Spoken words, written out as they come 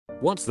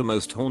What's the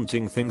most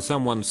haunting thing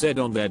someone said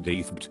on their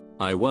deathbed?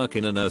 I work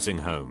in a nursing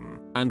home,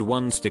 and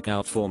one stick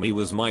out for me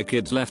was my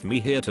kids left me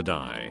here to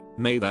die.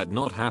 May that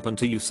not happen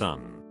to you,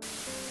 son.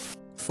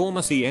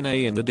 Former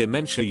CNA in the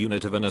dementia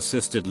unit of an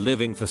assisted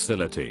living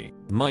facility.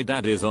 My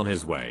dad is on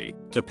his way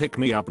to pick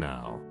me up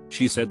now.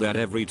 She said that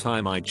every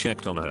time I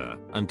checked on her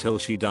until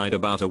she died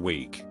about a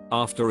week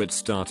after it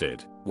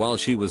started, while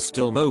she was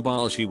still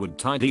mobile, she would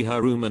tidy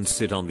her room and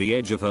sit on the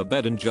edge of her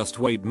bed and just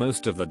wait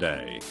most of the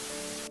day.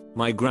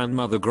 My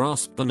grandmother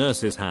grasped the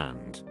nurse's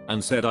hand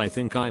and said, "I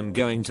think I'm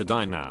going to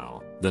die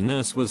now." The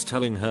nurse was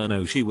telling her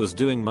no, she was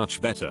doing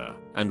much better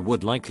and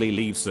would likely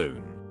leave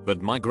soon.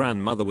 But my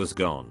grandmother was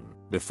gone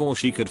before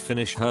she could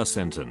finish her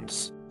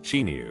sentence.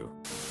 She knew.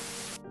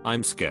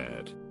 I'm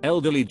scared.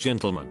 Elderly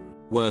gentleman,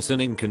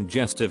 worsening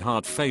congestive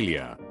heart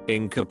failure,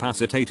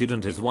 incapacitated,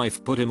 and his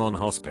wife put him on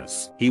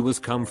hospice. He was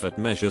comfort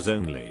measures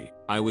only.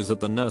 I was at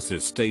the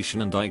nurse's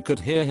station and I could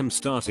hear him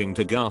starting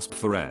to gasp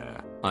for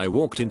air. I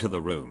walked into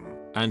the room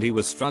and he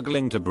was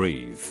struggling to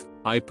breathe.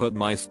 I put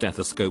my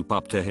stethoscope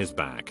up to his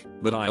back,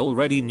 but I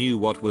already knew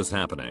what was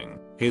happening.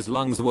 His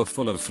lungs were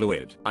full of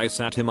fluid. I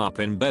sat him up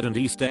in bed and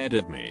he stared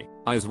at me,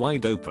 eyes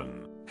wide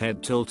open,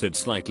 head tilted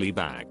slightly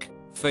back.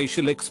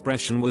 Facial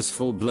expression was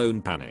full-blown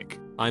panic.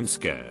 I'm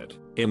scared.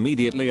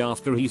 Immediately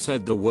after he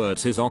said the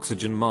words, his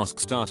oxygen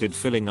mask started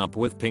filling up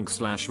with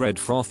pink/red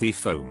frothy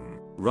foam,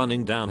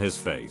 running down his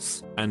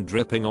face and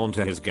dripping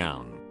onto his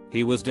gown.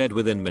 He was dead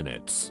within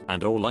minutes,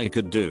 and all I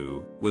could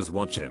do was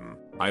watch him.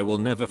 I will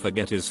never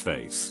forget his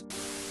face.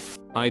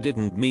 I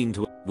didn't mean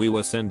to. We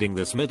were sending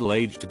this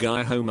middle-aged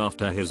guy home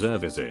after his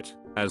visit.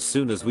 As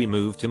soon as we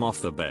moved him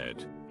off the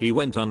bed, he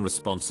went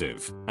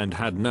unresponsive and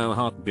had no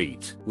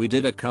heartbeat. We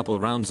did a couple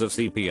rounds of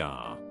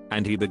CPR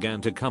and he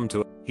began to come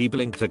to. He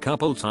blinked a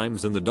couple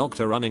times and the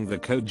doctor running the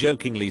code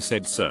jokingly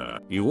said, "Sir,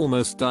 you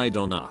almost died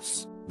on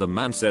us." The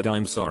man said,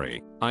 "I'm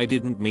sorry, I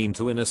didn't mean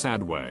to," in a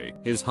sad way.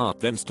 His heart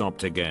then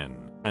stopped again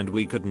and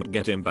we couldn't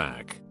get him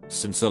back.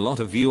 Since a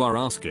lot of you are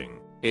asking,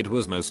 it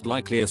was most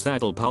likely a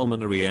saddle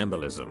pulmonary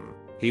embolism.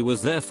 He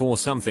was therefore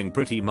something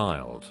pretty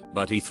mild,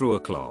 but he threw a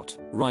clot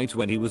right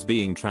when he was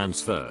being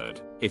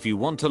transferred. If you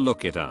want to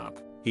look it up,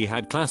 he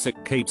had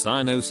classic cape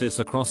cyanosis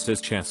across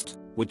his chest,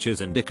 which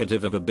is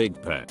indicative of a big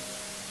pet.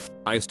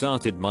 I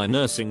started my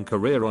nursing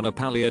career on a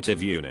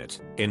palliative unit.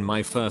 In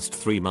my first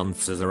 3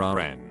 months as a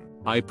RN,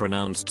 I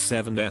pronounced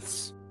 7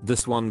 deaths.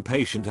 This one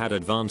patient had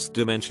advanced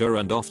dementia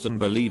and often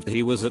believed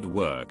he was at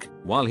work.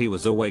 While he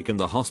was awake in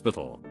the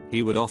hospital,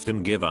 he would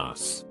often give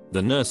us,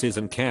 the nurses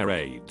and care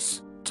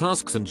aides,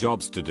 tasks and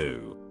jobs to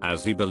do,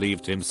 as he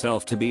believed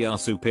himself to be our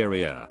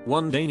superior.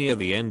 One day near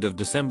the end of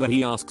December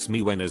he asks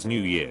me, "When is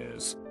New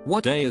Year's?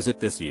 What day is it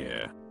this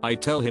year?" I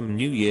tell him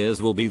New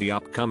Year's will be the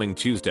upcoming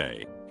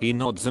Tuesday. He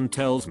nods and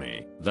tells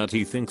me that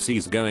he thinks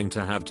he's going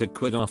to have to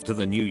quit after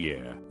the new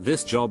year.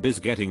 This job is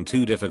getting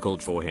too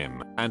difficult for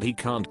him and he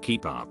can't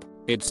keep up.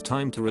 It's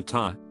time to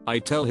retire. I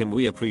tell him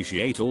we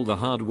appreciate all the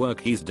hard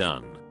work he's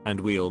done and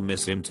we'll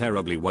miss him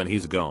terribly when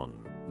he's gone.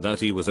 That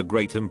he was a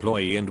great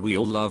employee and we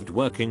all loved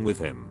working with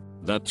him.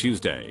 That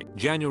Tuesday,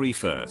 January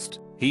 1st,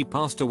 he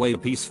passed away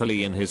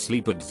peacefully in his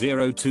sleep at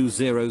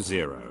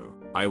 0200.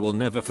 I will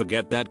never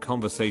forget that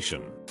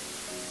conversation.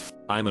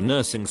 I'm a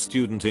nursing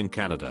student in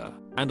Canada,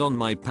 and on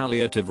my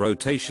palliative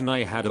rotation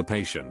I had a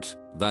patient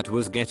that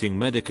was getting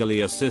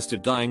medically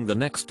assisted dying the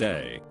next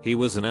day. He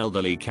was an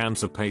elderly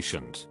cancer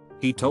patient.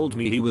 He told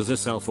me he was a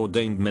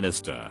self-ordained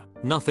minister,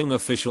 nothing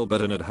official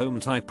but an at-home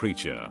type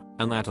preacher,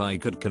 and that I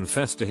could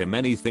confess to him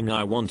anything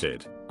I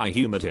wanted. I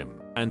humored him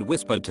and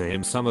whispered to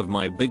him some of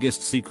my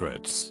biggest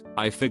secrets.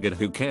 I figured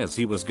who cares,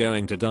 he was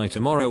going to die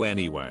tomorrow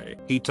anyway.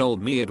 He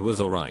told me it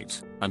was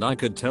alright, and I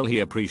could tell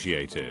he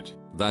appreciated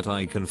that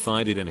I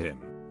confided in him.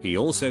 He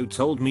also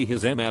told me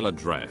his email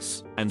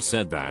address and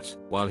said that,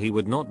 while he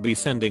would not be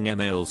sending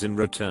emails in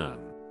return,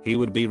 he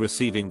would be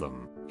receiving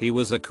them. He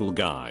was a cool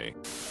guy.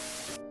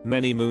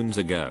 Many moons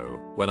ago,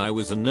 when I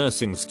was a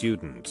nursing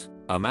student,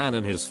 a man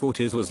in his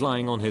 40s was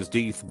lying on his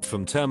deathbed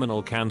from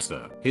terminal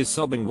cancer, his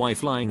sobbing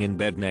wife lying in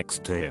bed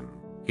next to him.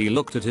 He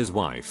looked at his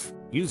wife,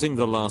 using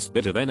the last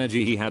bit of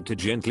energy he had to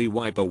gently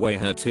wipe away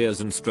her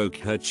tears and stroke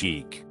her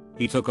cheek.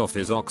 He took off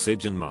his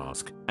oxygen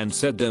mask and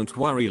said, "Don't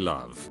worry,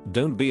 love.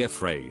 Don't be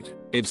afraid.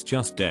 It's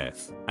just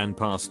death," and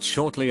passed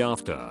shortly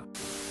after.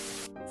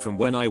 From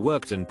when I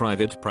worked in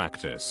private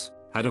practice,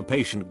 had a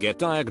patient get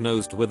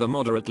diagnosed with a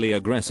moderately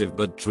aggressive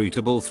but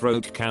treatable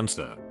throat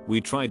cancer. We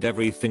tried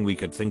everything we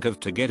could think of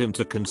to get him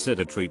to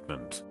consider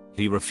treatment.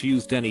 He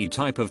refused any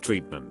type of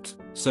treatment,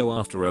 so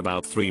after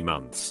about 3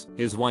 months,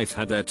 his wife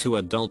had their 2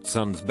 adult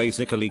sons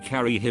basically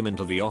carry him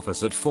into the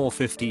office at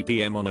 4:50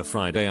 p.m. on a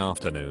Friday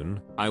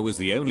afternoon. I was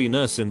the only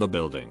nurse in the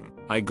building.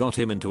 I got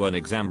him into an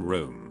exam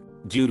room.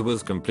 Dude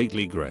was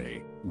completely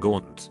grey,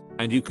 gaunt,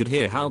 and you could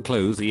hear how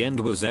close the end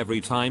was every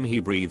time he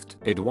breathed.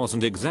 It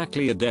wasn't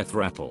exactly a death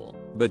rattle,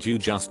 but you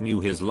just knew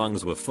his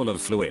lungs were full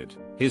of fluid.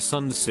 His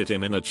sons sit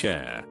him in a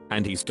chair,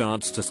 and he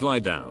starts to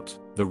slide out.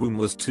 The room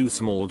was too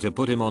small to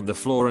put him on the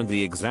floor and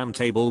the exam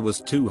table was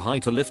too high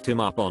to lift him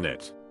up on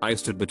it. I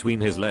stood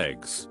between his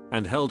legs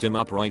and held him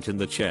upright in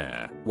the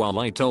chair while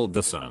I told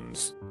the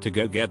sons to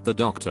go get the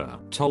doctor,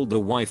 told the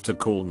wife to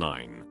call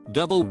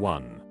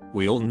 911.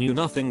 We all knew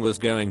nothing was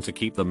going to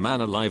keep the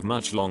man alive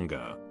much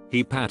longer.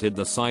 He patted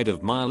the side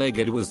of my leg,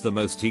 it was the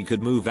most he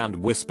could move, and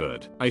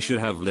whispered, "I should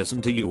have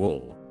listened to you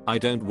all. I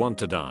don't want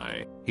to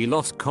die." He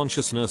lost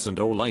consciousness and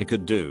all I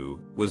could do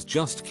was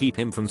just keep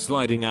him from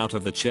sliding out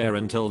of the chair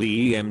until the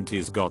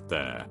EMTs got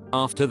there.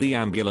 After the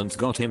ambulance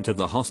got him to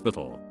the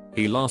hospital,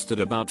 he lasted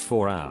about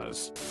 4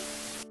 hours.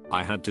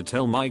 I had to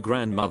tell my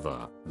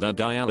grandmother that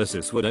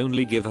dialysis would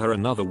only give her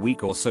another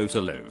week or so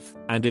to live,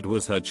 and it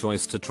was her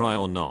choice to try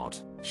or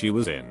not. She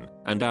was in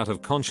and out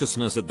of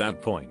consciousness at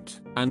that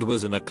point and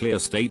was in a clear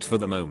state for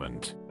the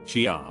moment.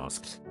 She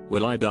asked,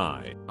 "Will I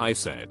die?" I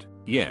said,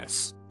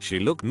 "Yes." She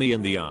looked me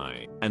in the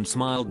eye and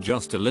smiled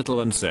just a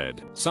little and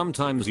said,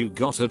 "Sometimes you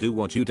gotta do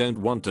what you don't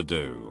want to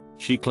do."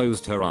 She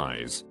closed her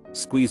eyes,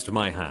 squeezed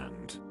my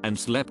hand, and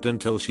slept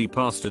until she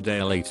passed a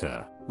day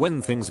later.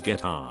 When things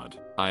get hard,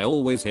 I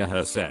always hear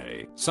her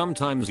say,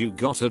 "Sometimes you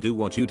gotta do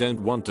what you don't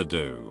want to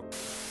do."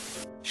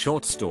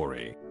 Short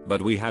story,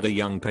 but we had a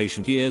young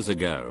patient years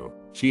ago.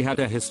 She had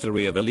a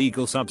history of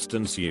illegal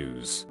substance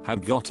use,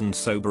 had gotten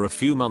sober a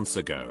few months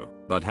ago,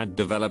 but had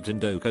developed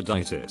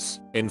endocarditis,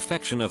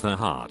 infection of her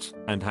heart,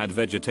 and had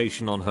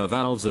vegetation on her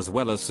valves as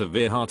well as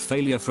severe heart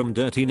failure from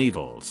dirty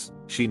needles.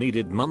 She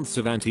needed months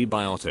of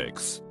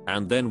antibiotics,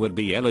 and then would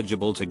be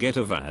eligible to get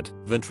a VAD,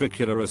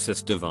 ventricular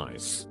assist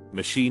device,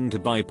 machine to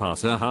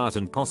bypass her heart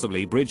and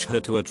possibly bridge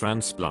her to a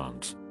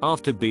transplant.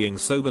 After being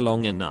sober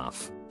long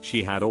enough,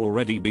 she had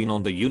already been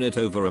on the unit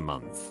over a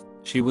month.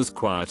 She was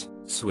quiet,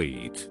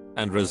 sweet,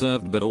 and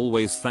reserved, but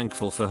always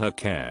thankful for her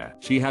care.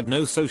 She had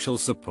no social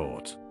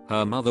support.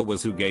 Her mother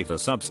was who gave her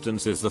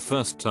substances the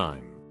first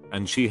time,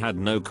 and she had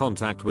no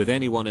contact with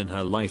anyone in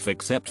her life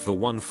except for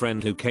one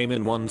friend who came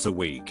in once a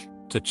week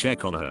to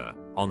check on her.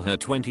 On her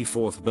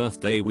 24th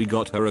birthday we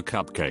got her a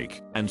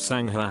cupcake and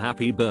sang her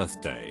happy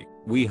birthday.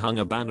 We hung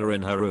a banner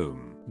in her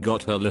room,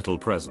 got her little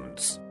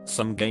presents,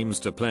 some games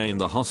to play in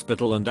the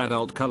hospital and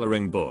adult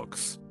coloring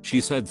books.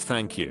 She said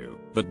thank you,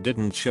 but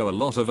didn't show a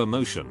lot of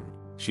emotion.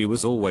 She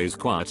was always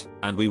quiet,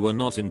 and we were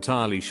not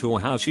entirely sure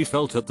how she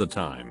felt at the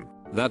time.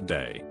 That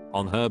day,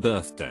 on her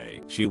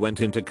birthday, she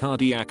went into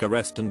cardiac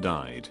arrest and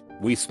died.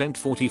 We spent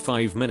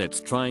 45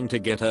 minutes trying to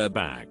get her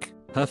back.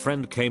 Her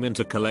friend came in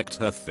to collect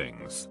her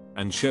things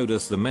and showed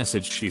us the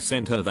message she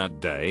sent her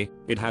that day.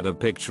 It had a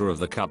picture of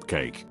the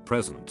cupcake,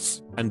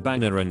 presents, and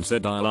banner and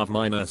said, "I love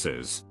my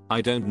nurses.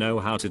 I don't know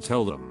how to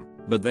tell them,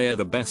 but they're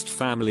the best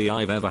family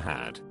I've ever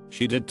had."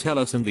 She did tell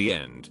us in the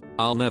end.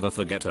 I'll never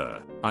forget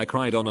her. I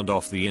cried on and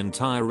off the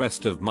entire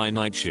rest of my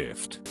night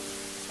shift.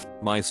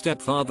 My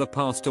stepfather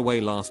passed away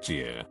last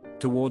year.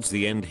 Towards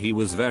the end he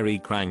was very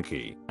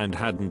cranky and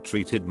hadn't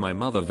treated my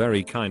mother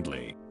very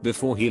kindly.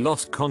 Before he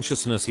lost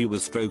consciousness he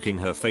was stroking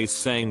her face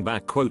saying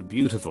back, quote,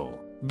 "Beautiful,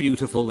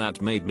 beautiful,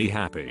 that made me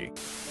happy."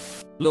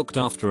 Looked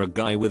after a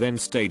guy with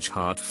end-stage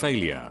heart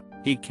failure.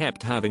 He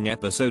kept having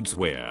episodes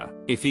where,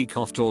 if he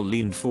coughed or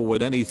leaned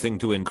forward anything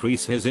to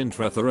increase his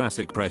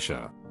intrathoracic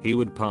pressure, he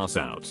would pass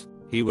out.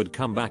 He would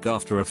come back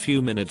after a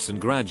few minutes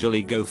and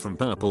gradually go from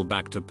purple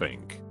back to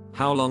pink.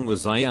 How long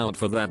was I out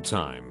for that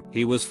time?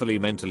 He was fully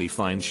mentally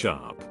fine,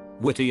 sharp,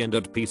 witty, and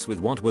at peace with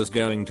what was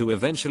going to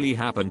eventually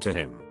happen to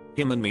him.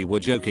 Him and me were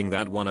joking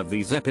that one of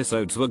these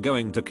episodes were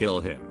going to kill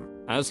him.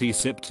 As he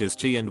sipped his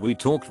tea and we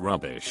talked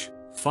rubbish,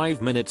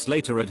 5 minutes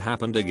later it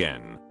happened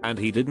again, and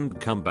he didn't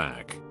come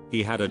back.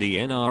 He had a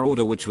DNR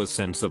order which was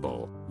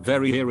sensible,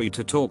 very eerie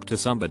to talk to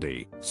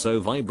somebody so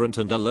vibrant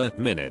and alert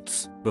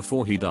minutes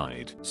before he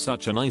died.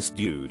 Such a nice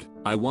dude.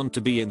 I want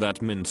to be in that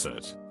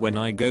mindset when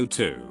I go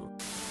to.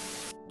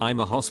 I'm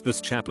a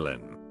hospice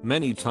chaplain.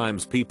 Many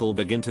times people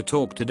begin to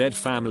talk to dead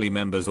family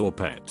members or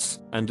pets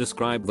and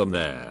describe them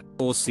there,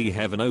 or see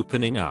heaven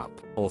opening up,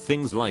 or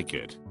things like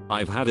it.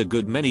 I've had a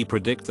good many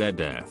predict their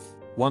death.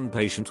 One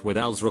patient with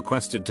ALS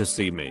requested to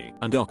see me,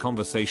 and our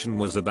conversation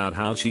was about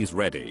how she's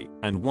ready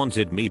and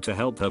wanted me to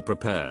help her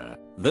prepare.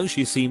 Though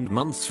she seemed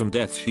months from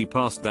death, she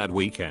passed that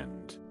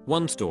weekend.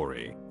 One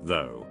story,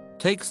 though,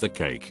 takes the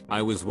cake.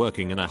 I was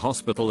working in a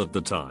hospital at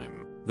the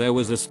time. There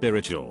was a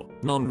spiritual,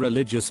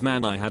 non-religious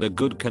man I had a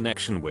good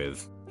connection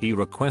with. He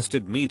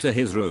requested me to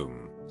his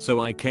room,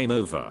 so I came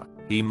over.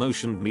 He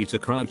motioned me to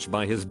crouch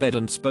by his bed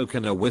and spoke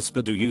in a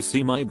whisper, "Do you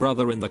see my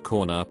brother in the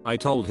corner?" I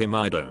told him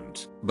I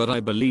don't, but I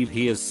believe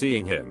he is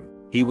seeing him.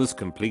 He was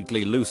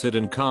completely lucid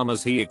and calm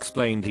as he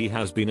explained he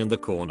has been in the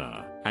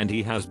corner, and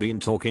he has been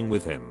talking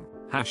with him,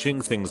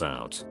 hashing things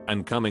out,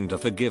 and coming to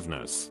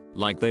forgiveness,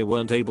 like they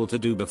weren't able to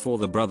do before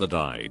the brother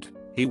died.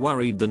 He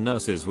worried the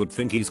nurses would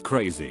think he's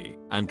crazy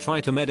and try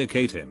to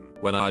medicate him.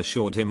 When I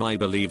assured him I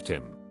believed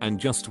him and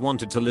just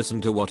wanted to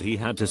listen to what he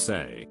had to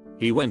say,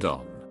 he went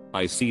on,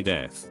 "I see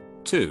death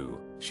too.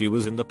 She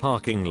was in the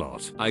parking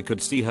lot. I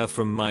could see her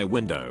from my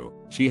window.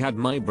 She had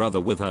my brother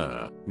with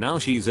her. Now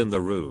she's in the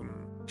room.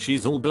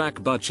 She's all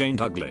black but chained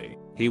ugly."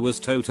 He was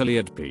totally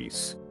at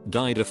peace.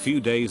 Died a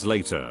few days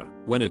later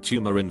when a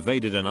tumor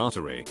invaded an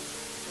artery.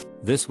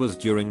 This was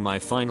during my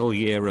final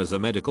year as a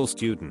medical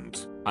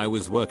student. I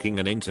was working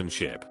an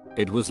internship.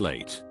 It was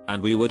late,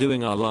 and we were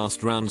doing our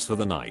last rounds for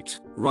the night.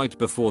 Right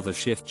before the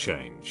shift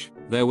change,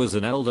 there was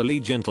an elderly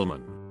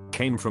gentleman.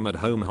 Came from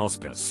at-home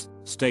hospice,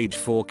 stage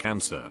 4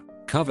 cancer.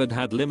 Covered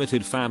had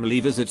limited family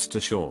visits to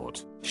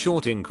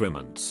short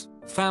increments.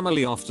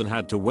 Family often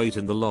had to wait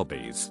in the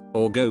lobbies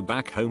or go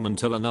back home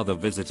until another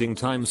visiting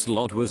time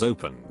slot was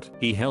opened.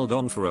 He held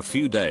on for a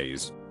few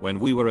days when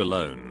we were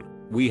alone.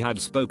 We had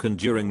spoken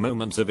during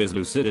moments of his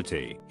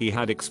lucidity. He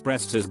had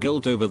expressed his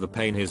guilt over the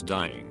pain his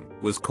dying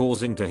was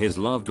causing to his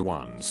loved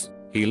ones.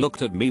 He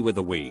looked at me with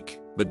a weak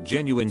but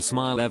genuine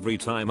smile every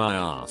time I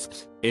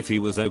asked if he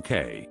was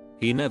okay.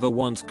 He never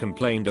once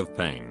complained of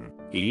pain.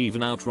 He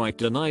even outright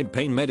denied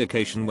pain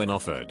medication when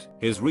offered.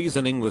 His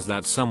reasoning was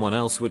that someone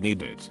else would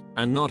need it,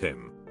 and not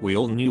him. We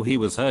all knew he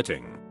was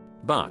hurting.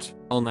 But,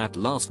 on that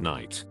last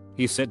night,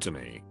 he said to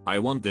me, "I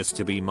want this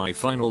to be my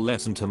final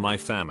lesson to my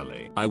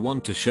family. I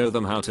want to show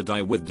them how to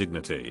die with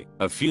dignity."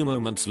 A few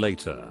moments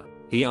later,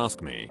 he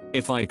asked me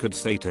if I could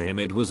say to him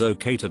it was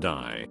okay to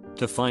die,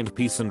 to find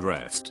peace and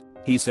rest.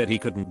 He said he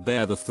couldn't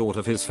bear the thought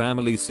of his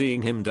family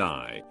seeing him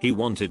die. He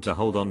wanted to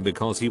hold on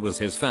because he was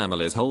his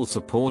family's whole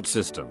support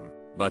system.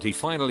 But he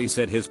finally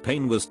said his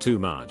pain was too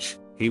much.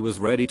 He was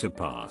ready to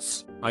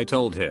pass. I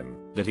told him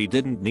that he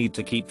didn't need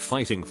to keep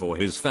fighting for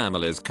his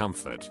family's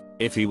comfort.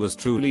 If he was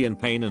truly in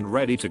pain and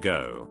ready to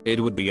go, it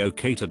would be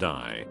okay to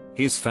die.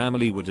 His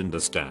family would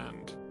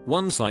understand.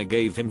 Once I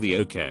gave him the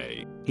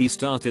okay, he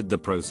started the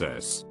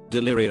process.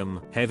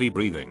 Delirium, heavy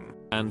breathing,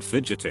 and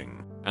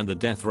fidgeting, and the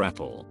death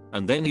rattle,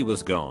 and then he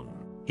was gone.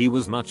 He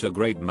was much a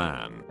great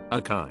man,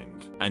 a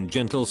kind and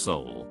gentle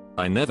soul.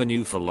 I never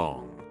knew for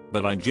long,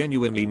 but I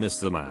genuinely miss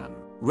the man.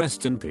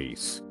 Rest in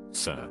peace,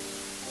 sir.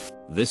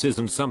 This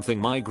isn't something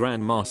my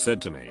grandma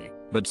said to me,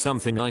 but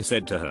something I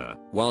said to her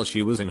while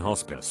she was in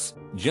hospice.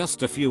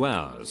 Just a few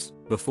hours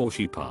before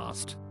she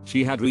passed,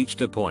 she had reached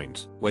a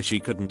point where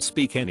she couldn't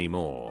speak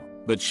anymore,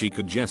 but she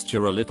could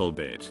gesture a little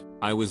bit.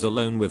 I was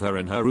alone with her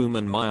in her room,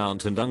 and my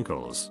aunt and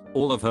uncles,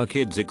 all of her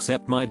kids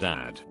except my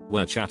dad,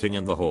 were chatting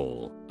in the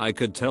hall. I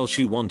could tell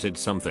she wanted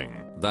something,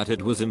 that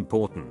it was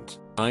important.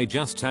 I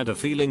just had a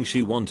feeling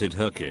she wanted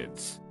her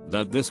kids,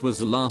 that this was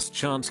the last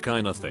chance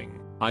kinda thing.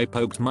 I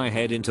poked my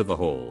head into the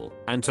hall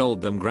and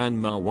told them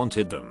grandma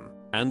wanted them,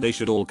 and they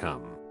should all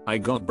come. I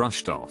got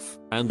brushed off,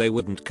 and they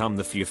wouldn't come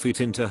the few feet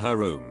into her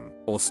room,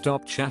 or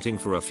stop chatting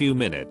for a few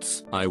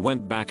minutes. I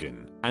went back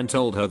in and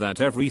told her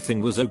that everything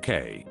was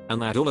okay,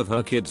 and that all of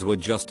her kids were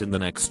just in the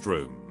next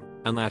room,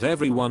 and that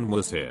everyone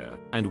was here,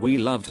 and we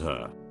loved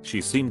her.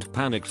 She seemed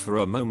panicked for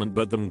a moment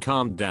but then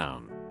calmed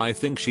down. I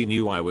think she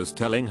knew I was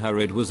telling her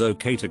it was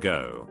okay to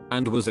go,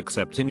 and was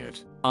accepting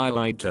it. I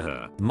lied to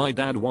her. My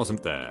dad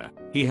wasn't there.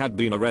 He had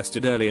been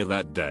arrested earlier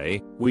that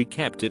day. We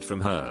kept it from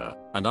her,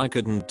 and I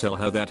couldn't tell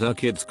her that her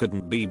kids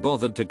couldn't be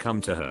bothered to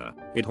come to her.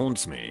 It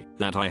haunts me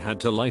that I had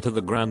to lie to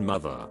the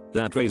grandmother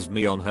that raised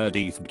me on her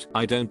deathbed.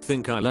 I don't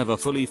think I'll ever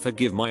fully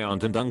forgive my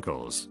aunt and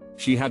uncles.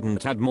 She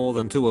hadn't had more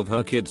than 2 of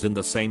her kids in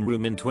the same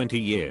room in 20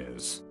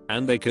 years,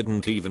 and they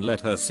couldn't even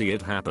let her see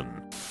it happen.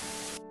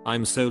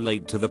 I'm so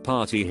late to the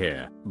party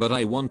here, but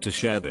I want to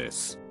share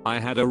this. I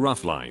had a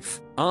rough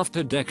life.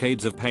 After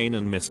decades of pain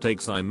and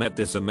mistakes, I met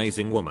this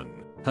amazing woman.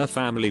 Her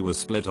family was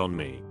split on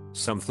me.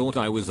 Some thought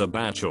I was a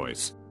bad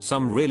choice.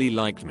 Some really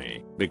liked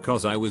me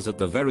because I was at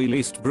the very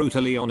least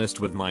brutally honest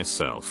with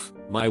myself.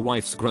 My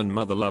wife's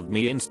grandmother loved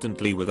me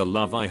instantly with a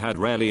love I had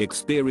rarely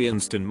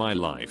experienced in my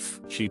life.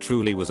 She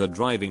truly was a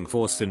driving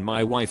force in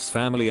my wife's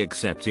family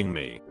accepting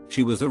me.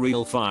 She was a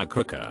real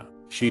firecracker.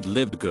 She'd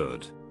lived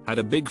good, had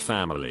a big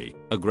family,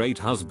 a great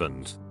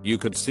husband. You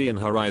could see in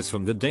her eyes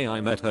from the day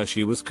I met her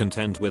she was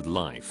content with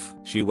life.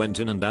 She went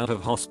in and out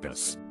of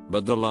hospice,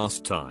 but the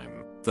last time,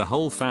 the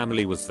whole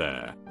family was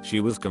there. She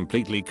was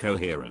completely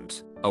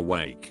coherent,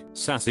 awake,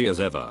 sassy as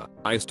ever.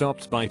 I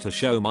stopped by to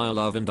show my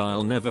love, and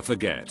I'll never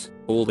forget.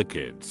 All the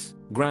kids,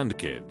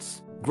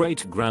 grandkids,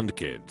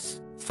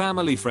 great-grandkids,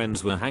 family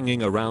friends were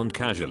hanging around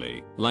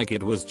casually, like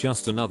it was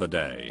just another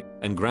day,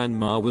 and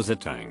grandma was a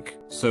tank,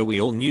 so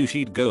we all knew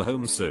she'd go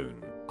home soon.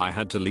 I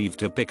had to leave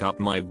to pick up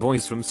my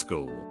boys from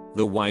school.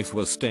 The wife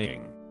was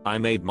staying. I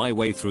made my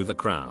way through the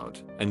crowd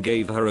and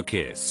gave her a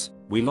kiss.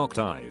 We locked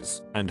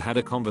eyes and had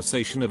a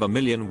conversation of a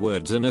million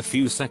words and a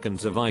few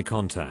seconds of eye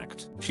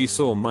contact. She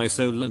saw my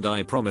soul, and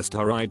I promised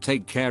her I'd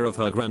take care of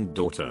her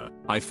granddaughter.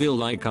 I feel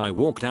like I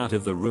walked out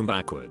of the room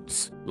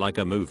backwards, like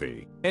a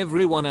movie.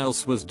 Everyone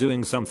else was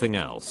doing something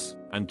else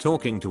and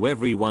talking to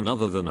everyone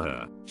other than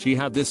her. She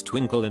had this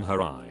twinkle in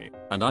her eye,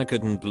 and I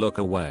couldn't look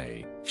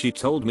away. She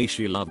told me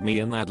she loved me,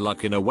 and that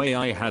luck in a way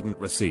I hadn't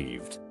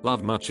received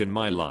love much in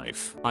my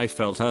life. I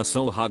felt her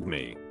soul hug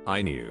me.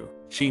 I knew.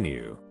 She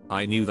knew.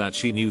 I knew that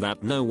she knew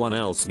that no one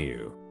else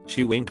knew.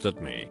 She winked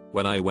at me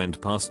when I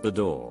went past the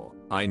door.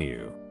 I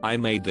knew. I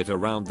made it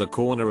around the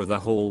corner of the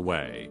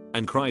hallway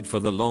and cried for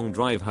the long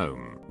drive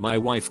home. My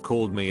wife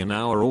called me an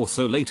hour or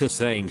so later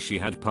saying she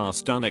had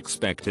passed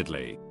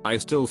unexpectedly. I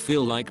still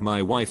feel like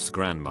my wife's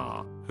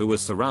grandma, who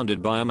was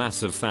surrounded by a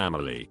massive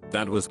family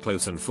that was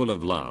close and full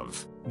of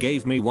love,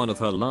 Gave me one of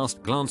her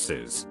last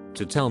glances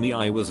to tell me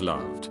I was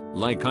loved,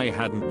 like I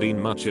hadn't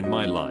been much in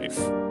my life.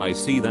 I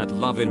see that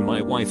love in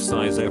my wife's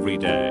eyes every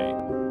day.